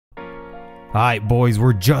Alright boys,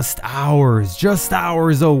 we're just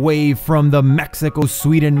hours away from the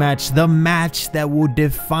Mexico-Sweden match, the match that will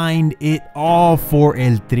define it all for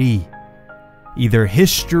El Tri. Either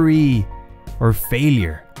history or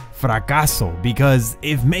failure, fracaso, because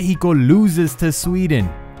if Mexico loses to Sweden,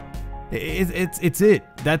 it's it.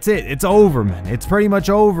 That's it. It's over, man. It's pretty much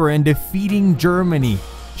over. And defeating Germany,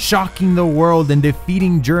 shocking the world and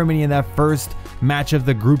defeating Germany in that first match of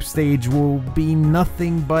the group stage will be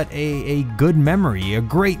nothing but a good memory, a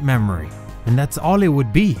great memory. And that's all it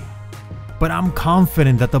would be. But I'm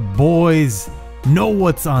confident that the boys know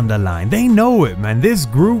what's on the line. They know it, man. This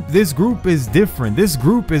group is different. This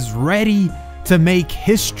group is ready to make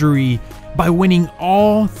history by winning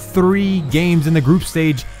all 3 games in the group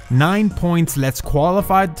stage. 9 points. Let's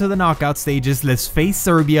qualify to the knockout stages. Let's face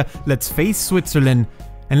Serbia. Let's face Switzerland.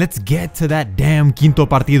 And let's get to that damn quinto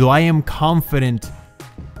partido. I am confident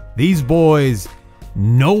these boys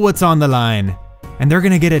know what's on the line and they're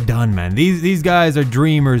gonna get it done, man. These guys are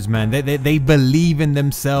dreamers, man. They believe in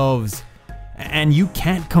themselves and you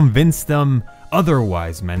can't convince them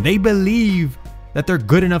otherwise, man. They believe that they're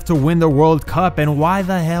good enough to win the World Cup, and why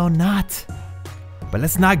the hell not? But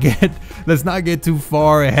let's not get too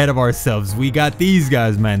far ahead of ourselves. We got these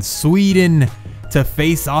guys, man. Sweden to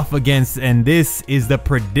face off against, and this is the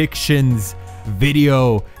predictions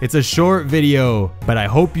video. It's a short video, but I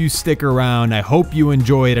hope you stick around. I hope you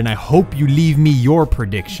enjoy it, and I hope you leave me your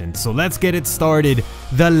predictions. So let's get it started.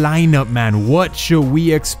 The lineup, man. What should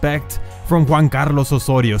we expect from Juan Carlos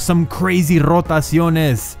Osorio? Some crazy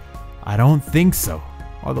rotaciones? I don't think so.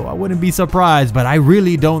 Although I wouldn't be surprised, but I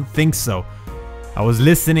really don't think so. I was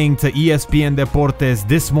listening to ESPN Deportes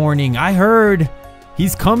this morning. I heard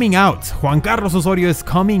he's coming out. Juan Carlos Osorio is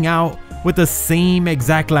coming out with the same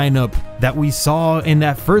exact lineup that we saw in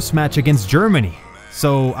that first match against Germany.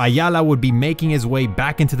 So Ayala would be making his way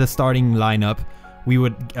back into the starting lineup. We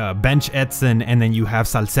would bench Edson, and then you have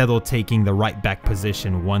Salcedo taking the right back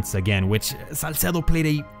position once again, which Salcedo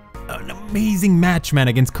played an amazing match, man,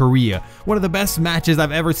 against Korea. One of the best matches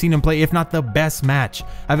I've ever seen him play, if not the best match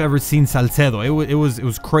I've ever seen Salcedo. It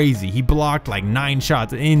was crazy. He blocked like 9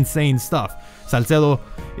 shots, insane stuff. Salcedo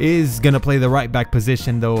is gonna play the right back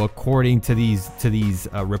position though, according to these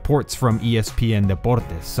reports from ESPN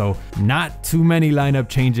Deportes. So not too many lineup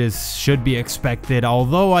changes should be expected.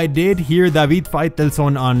 Although I did hear David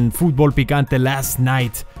Faitelson on Fútbol Picante last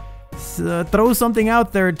night throw something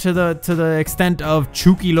out there to the extent of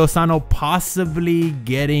Chucky Lozano possibly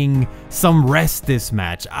getting some rest this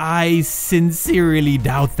match. I sincerely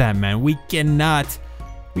doubt that, man. We cannot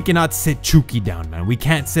sit Chucky down, man. We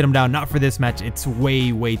can't sit him down, not for this match. It's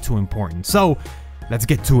way too important. So let's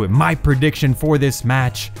get to it. My prediction for this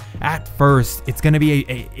match: at first, it's gonna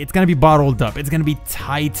be bottled up. It's gonna be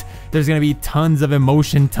tight. There's gonna be tons of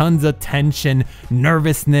emotion, tons of tension,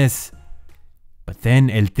 nervousness. But then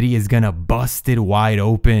El Tri is gonna bust it wide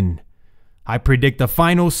open. I predict a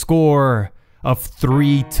final score of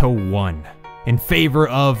 3-1 in favor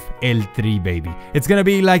of El Tri, baby. It's gonna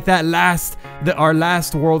be like that our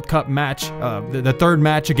last World Cup match, the third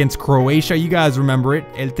match against Croatia. You guys remember it?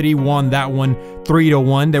 El Tri won that one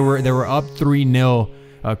 3-1. They were up 3-0.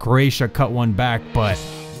 Croatia cut one back, but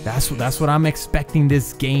that's what I'm expecting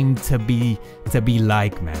this game to be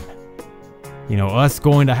like, man. You know, us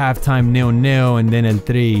going to halftime 0-0 and then El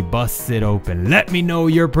Tri busts it open. Let me know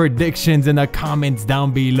your predictions in the comments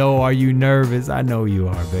down below. Are you nervous? I know you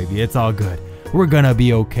are, baby. It's all good. We're gonna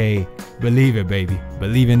be okay. Believe it, baby.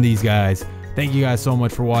 Believe in these guys. Thank you guys so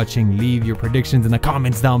much for watching. Leave your predictions in the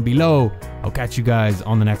comments down below. I'll catch you guys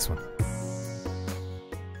on the next one.